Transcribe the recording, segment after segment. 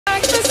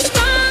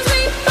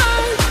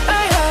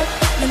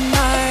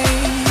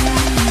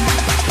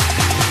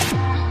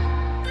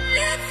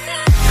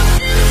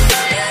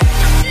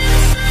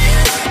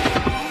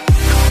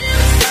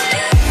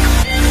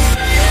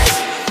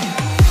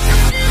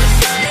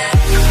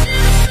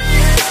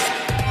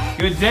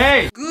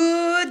day.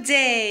 Good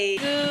day.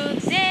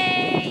 Good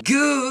day.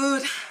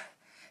 Good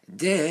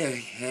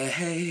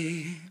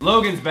day.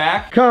 Logan's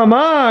back. Come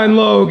on,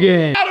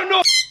 Logan. I don't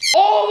know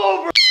all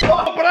over,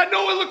 but I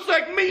know it looks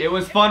like me. It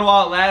was fun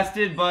while it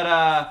lasted,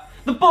 but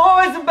the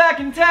boys are back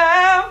in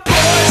town.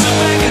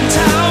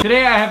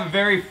 Today I have a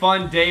very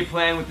fun day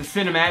planned with the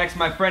cinematics.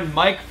 My friend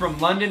Mike from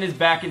London is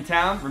back in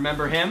town.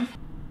 Remember him?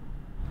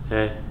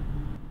 Hey.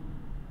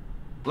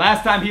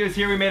 Last time he was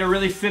here, we made a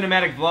really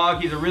cinematic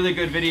vlog. He's a really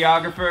good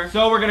videographer.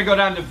 So we're gonna go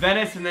down to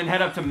Venice and then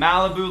head up to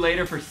Malibu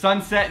later for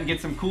sunset and get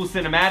some cool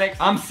cinematics.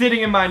 I'm sitting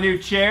in my new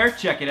chair.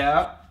 Check it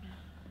out.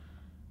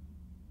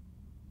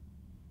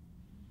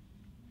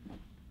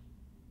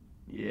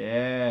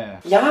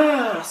 Yeah.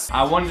 Yes.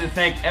 I wanted to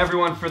thank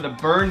everyone for the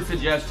burn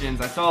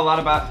suggestions. I saw a lot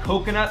about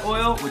coconut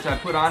oil, which I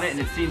put on it and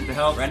it seems to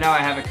help. Right now I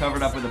have it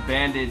covered up with a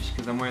bandage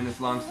because I'm wearing this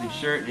long sleeve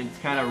shirt and it's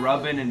kind of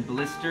rubbing and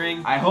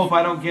blistering. I hope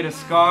I don't get a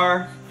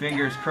scar.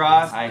 Fingers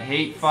crossed. I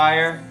hate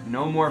fire.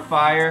 No more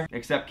fire.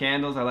 Except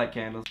candles. I like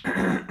candles.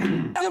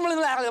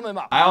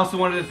 I also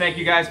wanted to thank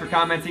you guys for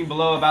commenting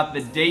below about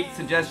the date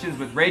suggestions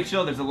with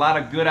Rachel. There's a lot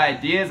of good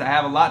ideas. I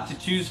have a lot to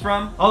choose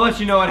from. I'll let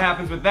you know what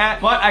happens with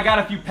that. But I got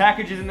a few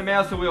packages in the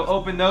mail, so we'll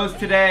open those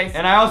today.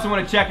 And I also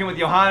want to check in with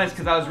Johannes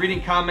because I was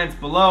reading comments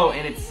below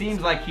and it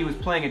seems like he was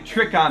playing a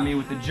trick on me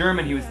with the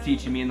German he was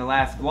teaching me in the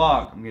last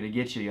vlog. I'm gonna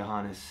get you,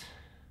 Johannes.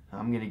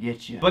 I'm gonna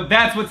get you. But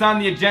that's what's on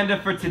the agenda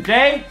for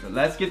today, so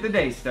let's get the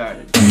day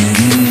started.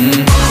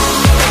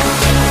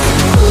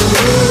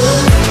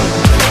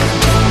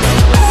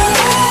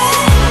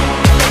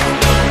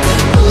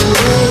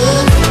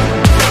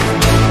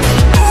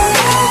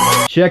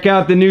 Check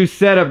out the new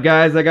setup,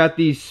 guys. I got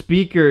these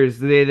speakers.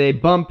 They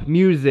bump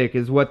music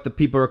is what the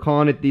people are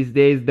calling it these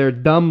days. They're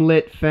dumb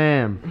lit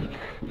fam.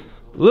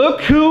 Look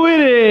who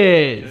it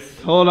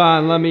is. Hold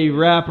on, let me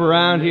wrap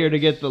around here to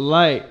get the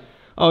light.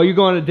 Oh, you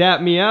going to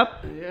dap me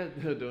up? Yeah,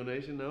 the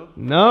donation, no?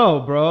 No,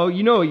 bro.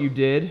 You know what you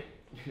did.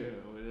 Yeah,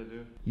 what did I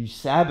do? You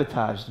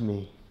sabotaged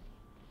me.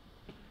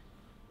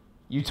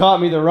 You taught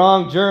me the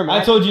wrong German.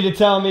 I told you to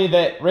tell me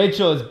that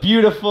Rachel is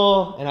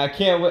beautiful and I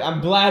can't wait.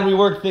 I'm glad we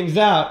worked things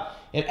out.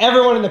 And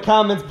everyone in the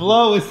comments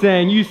below is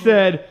saying, you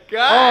said,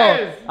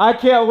 guys, oh, I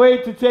can't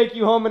wait to take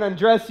you home and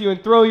undress you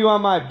and throw you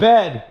on my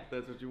bed.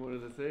 That's what you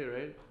wanted to say,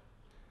 right?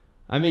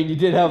 I mean, you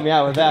did help me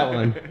out with that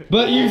one.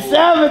 But you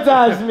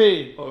sabotaged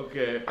me.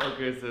 Okay,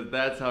 so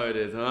that's how it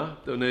is, huh?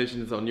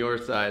 Donations on your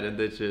side and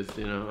ditches,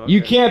 you know. Okay.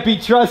 You can't be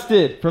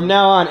trusted. From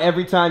now on,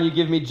 every time you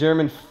give me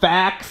German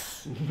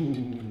facts,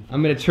 I'm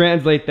going to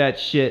translate that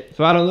shit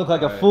so I don't look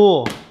like a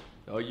fool.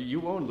 Oh, you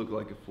won't look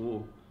like a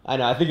fool. I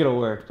know, I think it'll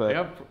work, but...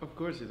 Yeah, of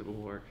course it will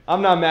work.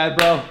 I'm not mad,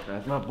 bro.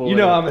 That's my boy. You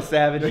know I'm a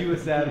savage. You a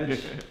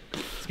savage.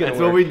 That's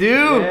what we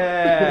do.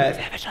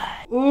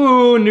 Yeah.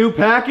 Ooh, new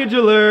package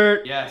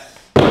alert. Yes.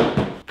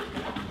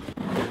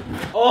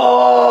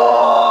 Oh!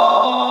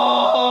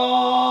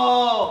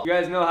 You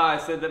guys know how I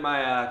said that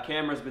my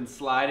camera's been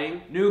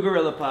sliding? New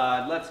Gorilla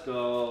Pod, let's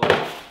go.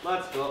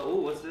 Let's go.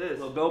 Ooh, what's this?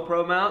 Little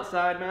GoPro mount,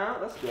 side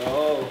mount, let's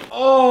go.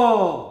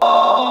 Oh!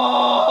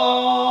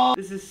 Oh!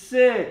 This is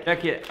sick.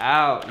 Check it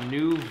out,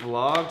 new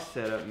vlog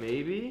setup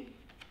maybe?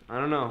 I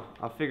don't know,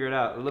 I'll figure it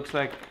out. It looks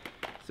like,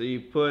 so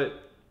you put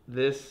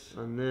this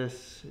on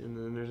this, and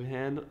then there's a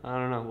handle. I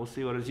don't know, we'll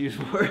see what it's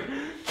used for.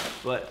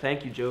 But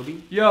thank you,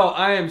 Joby. Yo,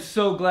 I am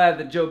so glad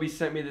that Joby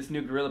sent me this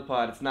new Gorilla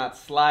Pod. It's not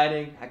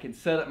sliding. I can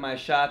set up my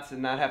shots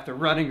and not have to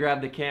run and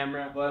grab the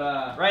camera.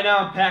 But right now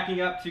I'm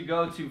packing up to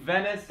go to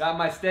Venice. Got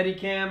my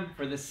Steadicam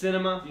for the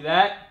cinema. See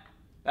that?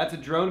 That's a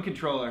drone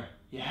controller.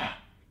 Yeah,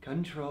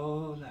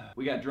 controller.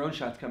 We got drone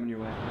shots coming your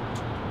way.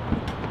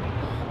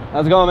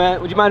 How's it going, man?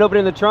 Would you mind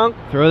opening the trunk?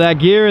 Throw that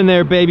gear in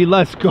there, baby.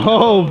 Let's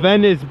go.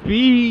 Venice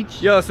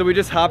Beach. Yo, so we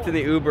just hopped in the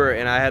Uber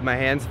and I had my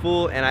hands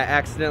full and I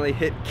accidentally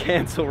hit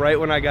cancel right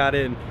when I got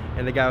in.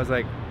 And the guy was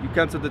like, you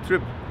canceled the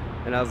trip.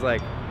 And I was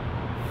like,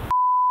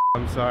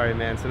 I'm sorry,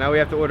 man. So now we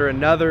have to order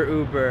another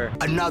Uber.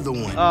 Another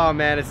one. Oh,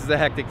 man, this is a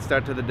hectic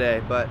start to the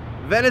day. But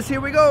Venice,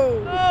 here we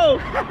go. Oh.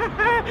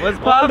 What's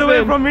poppin'? All the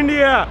way from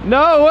India.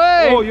 No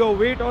way. Oh, yo,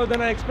 way taller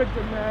than I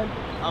expected, man.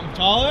 I'm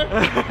taller?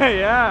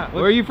 Yeah.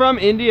 Where are you from?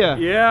 India?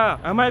 Yeah.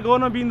 Am I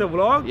gonna be in the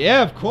vlog?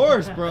 Yeah, of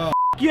course, bro.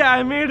 Yeah,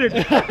 I made it.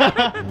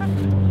 How's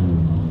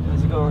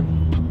it going?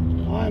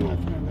 Hi, my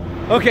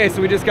friend. Okay,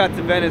 so we just got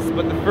to Venice,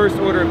 but the first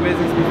order of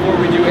business before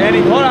we do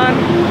any, hold on.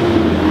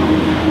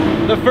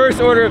 The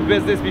first order of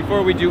business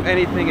before we do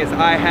anything is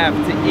I have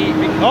to eat.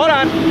 Hold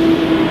on.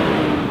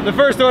 The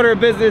first order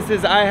of business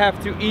is I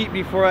have to eat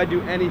before I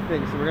do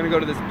anything. So we're gonna go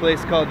to this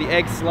place called the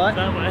Egg Slut.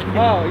 That way.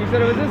 Oh, you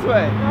said it was this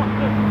way.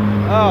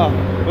 Oh,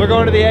 we're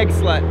going to the Egg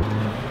Slut.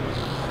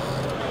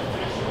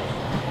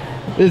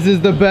 This is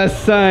the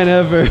best sign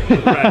ever.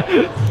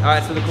 Right. All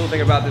right, so the cool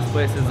thing about this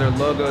place is their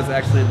logo is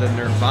actually the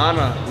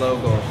Nirvana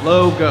logo.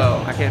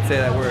 Logo. I can't say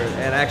that word.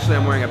 And actually,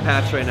 I'm wearing a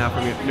patch right now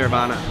from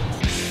Nirvana.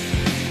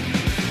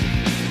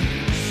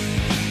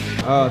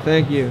 Oh,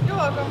 thank you. You're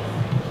welcome.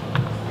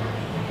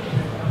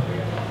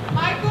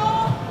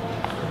 Michael?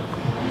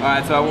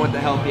 Alright, so I went with the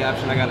healthy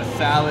option. I got a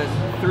salad,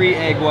 3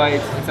 egg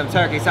whites, and some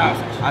turkey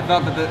sausage. I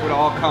thought that would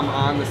all come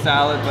on the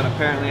salad, but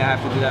apparently I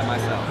have to do that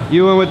myself.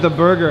 You went with the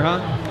burger, huh?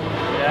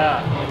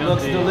 Yeah. It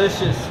looks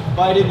delicious.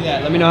 Bite into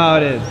that. Let me know how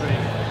it is.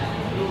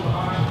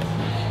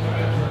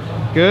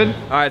 Good?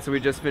 Alright, so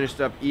we just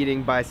finished up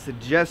eating by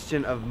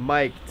suggestion of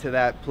Mike to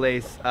that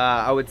place.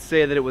 I would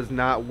say that it was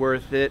not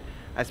worth it.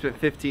 I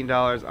spent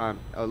 $15 on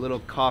a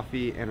little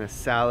coffee and a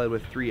salad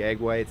with 3 egg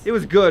whites. It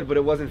was good, but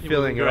it wasn't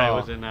filling at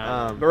all.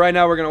 But right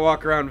now we're gonna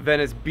walk around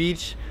Venice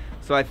Beach.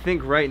 So I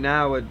think right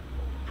now would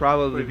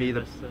probably be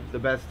the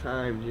best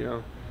time, you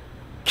know.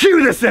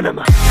 Cue the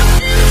cinema!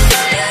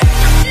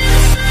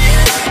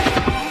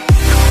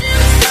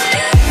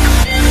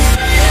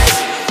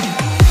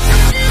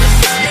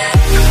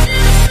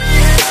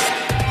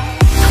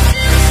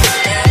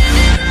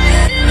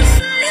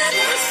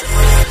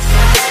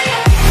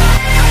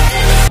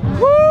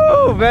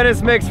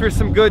 Venice makes for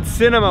some good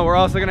cinema. We're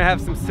also gonna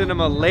have some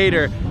cinema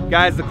later.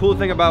 Guys, the cool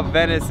thing about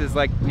Venice is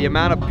like the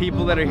amount of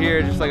people that are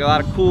here, just like a lot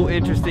of cool,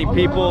 interesting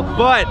people.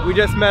 But we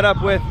just met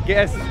up with,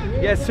 guess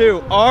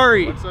who?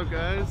 Ari. What's up,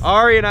 guys?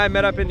 Ari and I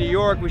met up in New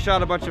York. We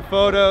shot a bunch of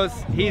photos.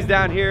 He's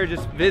down here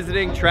just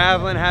visiting,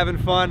 traveling, having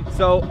fun.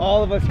 So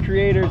all of us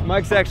creators,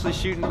 Mike's actually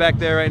shooting back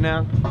there right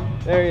now.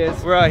 There he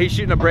is. He's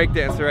shooting a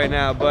breakdancer right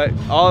now, but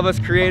all of us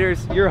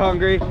creators, you're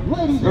hungry.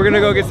 We're gonna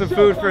go get some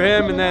food for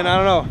him, and then, I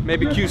don't know,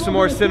 maybe cue some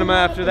more cinema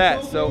after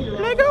that, so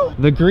let's go.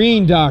 The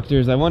Green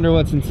Doctors, I wonder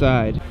what's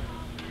inside.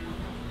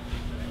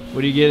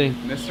 What are you getting?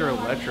 Mr.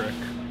 Electric.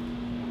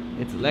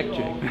 It's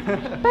electric. It's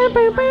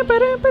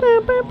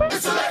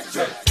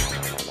electric.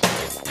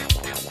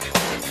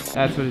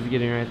 That's what he's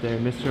getting right there,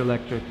 Mr.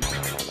 Electric.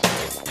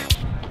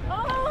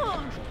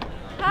 Oh,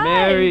 hi.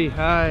 Mary,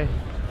 hi.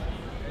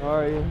 How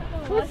are you?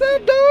 What's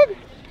up, dog?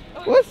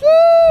 What's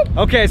up?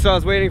 Okay, so I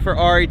was waiting for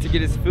Ari to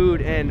get his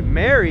food, and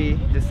Mary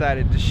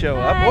decided to show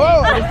up.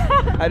 Whoa!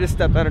 I just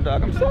stepped on her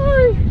dog. I'm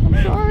sorry.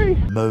 I'm sorry.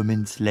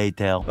 Moments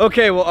later.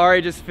 Okay, well,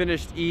 Ari just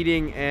finished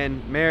eating,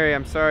 and Mary,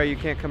 I'm sorry you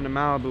can't come to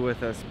Malibu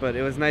with us, but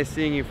it was nice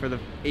seeing you for the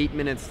 8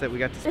 minutes that we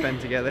got to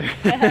spend together.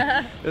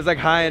 It was like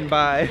high and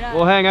by. Yeah.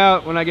 We'll hang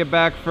out when I get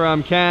back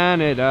from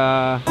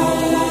Canada.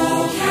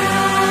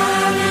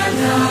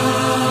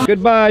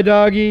 Goodbye,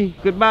 doggy.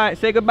 Goodbye.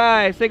 Say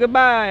goodbye. Say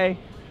goodbye.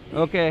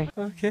 Okay.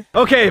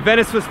 Okay,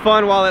 Venice was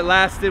fun while it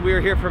lasted. We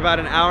were here for about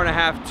an hour and a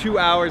half, 2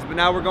 hours, but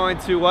now we're going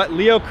to what?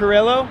 Leo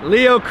Carrillo?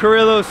 Leo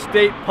Carrillo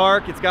State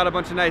Park. It's got a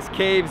bunch of nice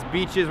caves,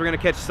 beaches. We're gonna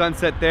catch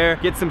sunset there,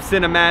 get some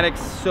cinematics.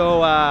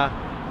 So,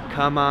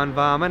 come on,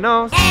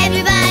 vamonos.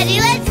 Everybody,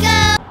 let's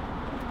go.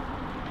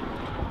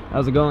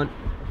 How's it going?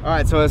 All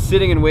right, so I was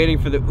sitting and waiting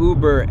for the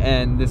Uber,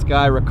 and this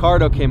guy,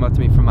 Ricardo, came up to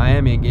me from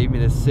Miami and gave me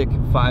this sick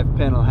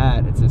 5-panel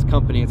hat. It's his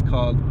company. It's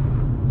called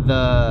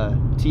the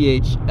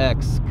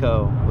THX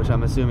Co., which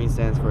I'm assuming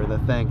stands for the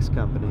Thanks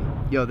Company.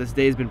 Yo, this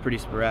day's been pretty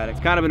sporadic.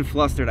 It's kind of been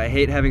flustered. I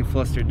hate having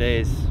flustered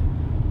days.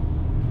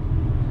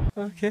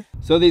 Okay.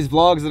 So these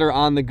vlogs that are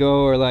on the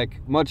go are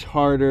like much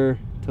harder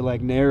to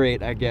like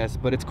narrate, I guess,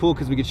 but it's cool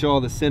because we can show all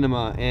the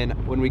cinema, and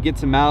when we get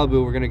to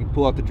Malibu, we're gonna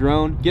pull out the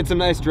drone, get some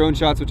nice drone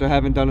shots, which I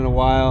haven't done in a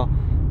while.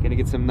 Gonna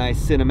get some nice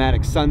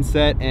cinematic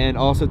sunset and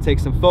also take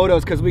some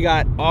photos because we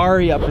got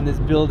Ari up in this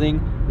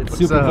building that's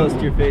super close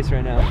to your face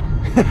right now.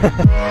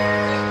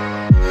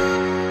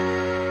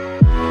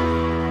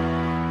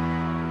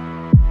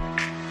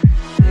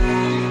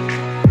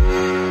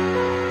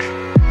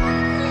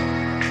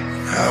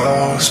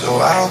 Hello, so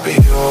I'll be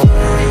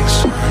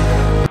yours.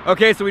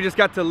 Okay, so we just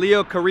got to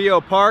Leo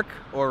Carrillo Park,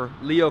 or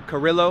Leo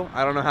Carrillo.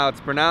 I don't know how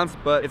it's pronounced,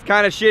 but it's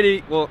kind of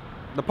shitty. Well,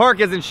 the park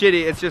isn't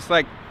shitty. It's just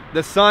like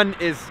the sun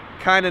is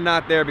kind of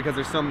not there because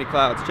there's so many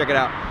clouds. Check it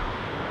out.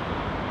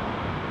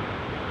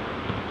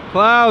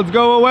 Clouds,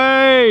 go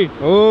away!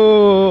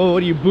 Oh,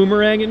 what are you,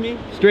 boomeranging me?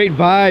 Straight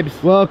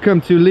vibes.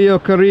 Welcome to Leo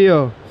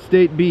Carrillo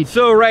State Beach.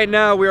 So right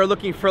now we are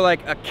looking for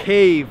like a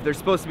cave. There's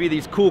supposed to be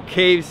these cool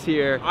caves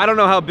here. I don't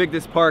know how big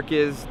this park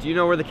is. Do you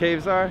know where the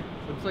caves are?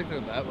 Looks like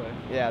they're that way.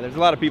 Yeah, there's a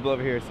lot of people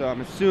over here, so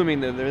I'm assuming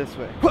that they're this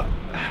way.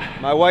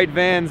 My white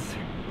van's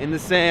in the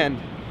sand.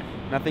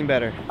 Nothing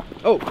better.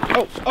 Oh,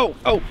 oh, oh,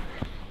 oh.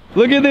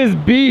 Look at this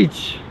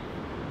beach.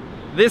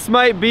 This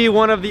might be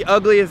one of the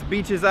ugliest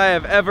beaches I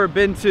have ever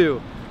been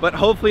to, but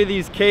hopefully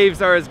these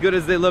caves are as good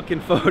as they look in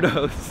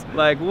photos.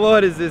 Like,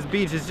 what is this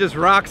beach? It's just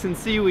rocks and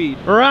seaweed.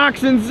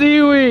 Rocks and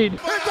seaweed.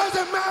 It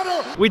doesn't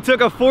matter. We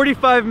took a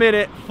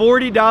 45-minute,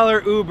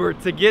 $40 Uber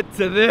to get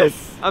to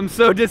this. I'm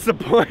so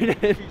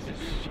disappointed.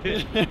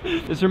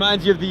 This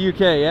reminds you of the UK,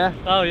 yeah?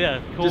 Oh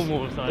yeah,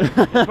 Cornwall side.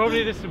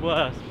 Probably this is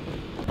worse.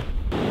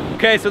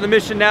 Okay, so the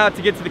mission now to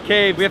get to the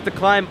cave, we have to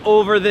climb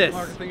over this.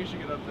 Mark, I think you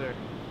should get up there.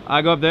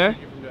 I go up there?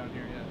 You're from down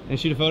here, yeah. And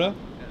shoot a photo? Yeah.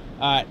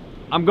 All right,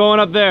 I'm going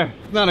up there.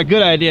 It's not a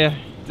good idea.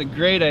 It's a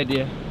great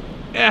idea.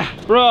 Yeah,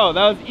 bro,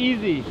 that was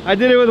easy. I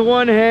did it with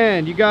one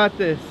hand. You got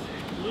this.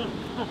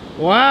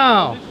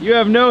 Wow, you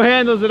have no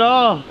handles at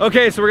all.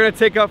 Okay, so we're gonna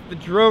take up the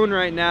drone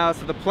right now.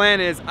 So the plan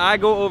is I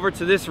go over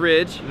to this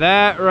ridge,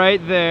 that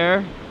right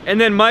there, And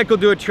then Mike will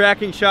do a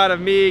tracking shot of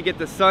me, get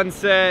the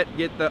sunset,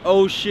 get the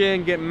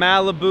ocean, get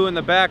Malibu in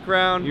the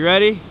background. You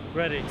ready?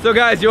 Ready. So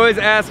guys, you always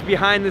ask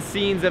behind the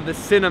scenes of the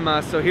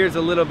cinema, so here's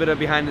a little bit of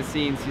behind the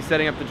scenes. He's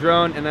setting up the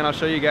drone, and then I'll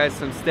show you guys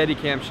some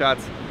Steadicam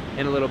shots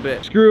in a little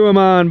bit. Screw him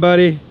on,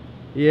 buddy.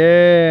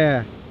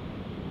 Yeah.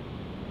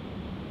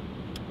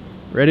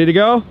 Ready to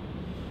go?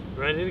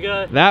 Ready to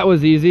go. That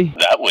was easy.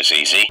 That was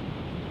easy.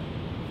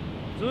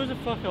 So what the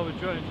fuck are we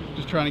doing?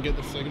 Just trying to get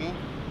the signal.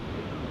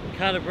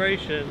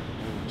 Calibration.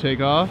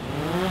 Take off.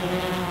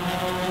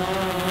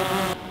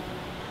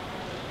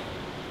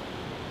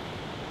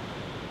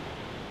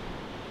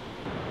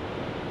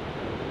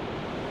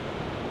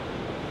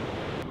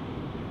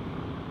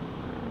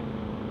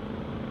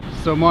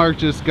 So Mark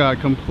just got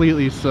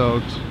completely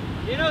soaked.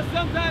 You know,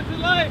 sometimes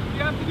in life, you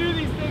have to do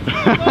these things for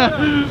the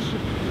photos.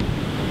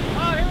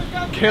 Oh, here it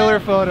comes. Killer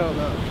photo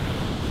though.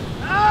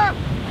 Ah!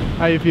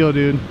 How you feel,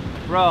 dude?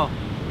 Bro,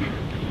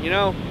 you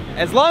know,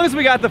 as long as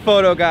we got the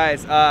photo,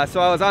 guys.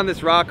 So I was on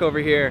this rock over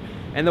here,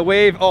 and the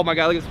wave, oh my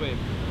God, look at this wave.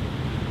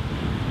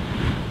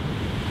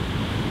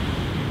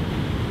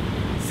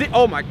 See,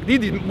 oh my,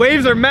 these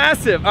waves are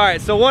massive. All right,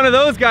 so one of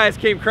those guys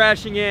came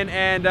crashing in,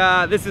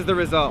 and this is the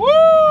result. Woo!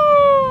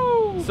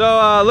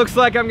 So looks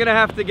like I'm gonna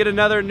have to get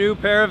another new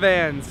pair of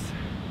Vans.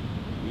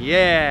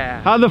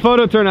 Yeah. How'd the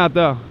photo turn out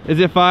though? Is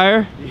it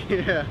fire?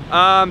 Yeah.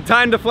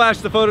 Time to flash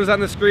the photos on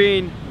the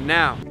screen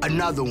now.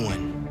 Another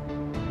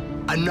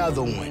one.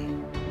 Another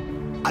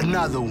one.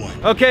 Another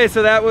one. Okay,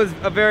 so that was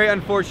a very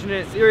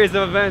unfortunate series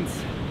of events.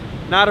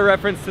 Not a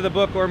reference to the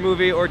book or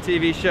movie or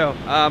TV show.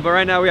 But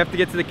right now we have to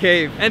get to the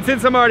cave. And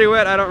since I'm already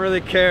wet, I don't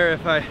really care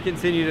if I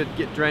continue to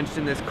get drenched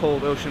in this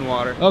cold ocean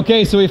water.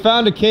 Okay, so we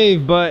found a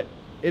cave, but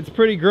it's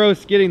pretty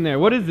gross getting there.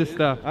 What is this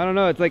stuff? I don't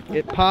know, it's like,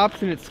 it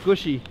pops and it's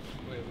squishy.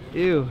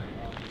 Ew.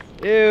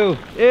 Ew.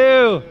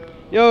 Ew.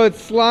 Yo, it's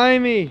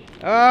slimy.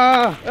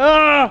 Ah.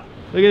 Ah.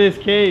 Look at this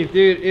cave,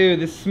 dude. Ew,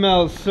 this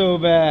smells so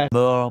bad.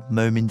 More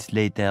moments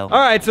later. All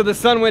right, so the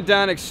sun went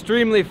down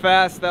extremely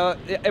fast.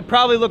 It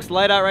probably looks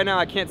light out right now.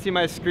 I can't see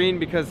my screen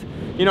because,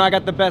 you know, I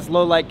got the best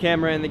low light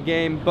camera in the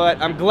game,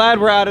 but I'm glad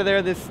we're out of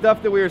there. This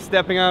stuff that we were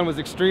stepping on was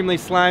extremely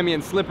slimy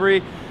and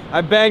slippery. I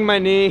banged my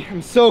knee.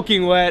 I'm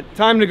soaking wet.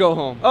 Time to go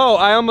home. Oh,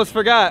 I almost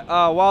forgot.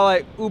 While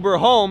I Uber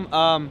home,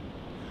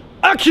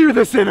 I'll cue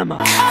the cinema.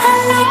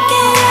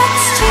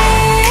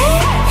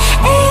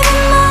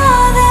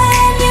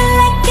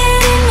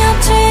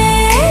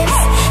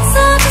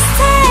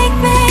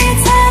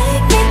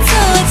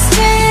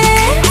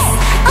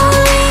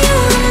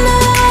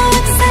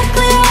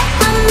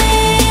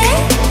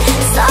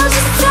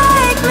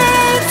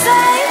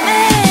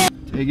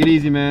 Take it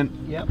easy, man.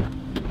 Yep.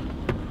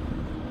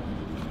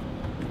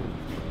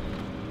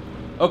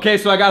 Okay,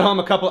 so I got home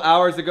a couple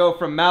hours ago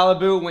from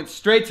Malibu, went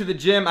straight to the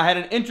gym. I had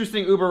an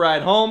interesting Uber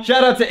ride home.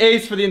 Shout out to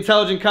Ace for the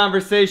intelligent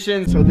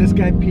conversations. So this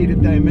guy, Peter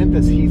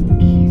Diamandis, he's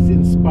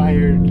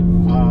inspired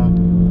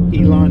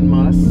Elon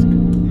Musk.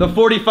 The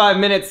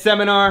 45-minute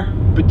seminar.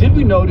 But did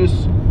we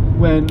notice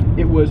when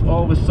it was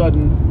all of a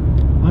sudden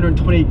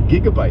 128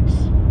 gigabytes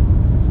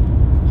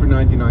for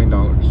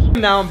 $99?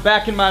 Now I'm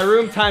back in my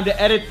room, time to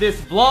edit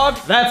this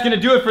vlog. That's gonna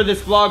do it for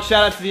this vlog.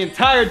 Shout out to the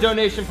entire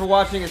donation for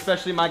watching,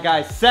 especially my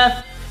guy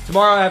Seth.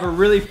 Tomorrow I have a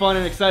really fun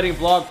and exciting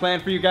vlog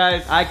planned for you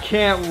guys. I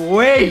can't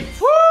wait.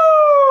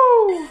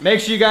 Woo! Make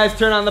sure you guys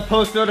turn on the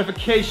post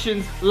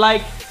notifications,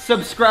 like,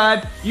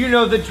 subscribe, you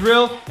know the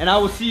drill, and I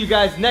will see you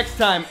guys next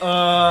time.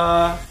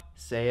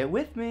 Say it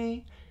with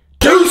me.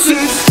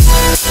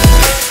 Deuces!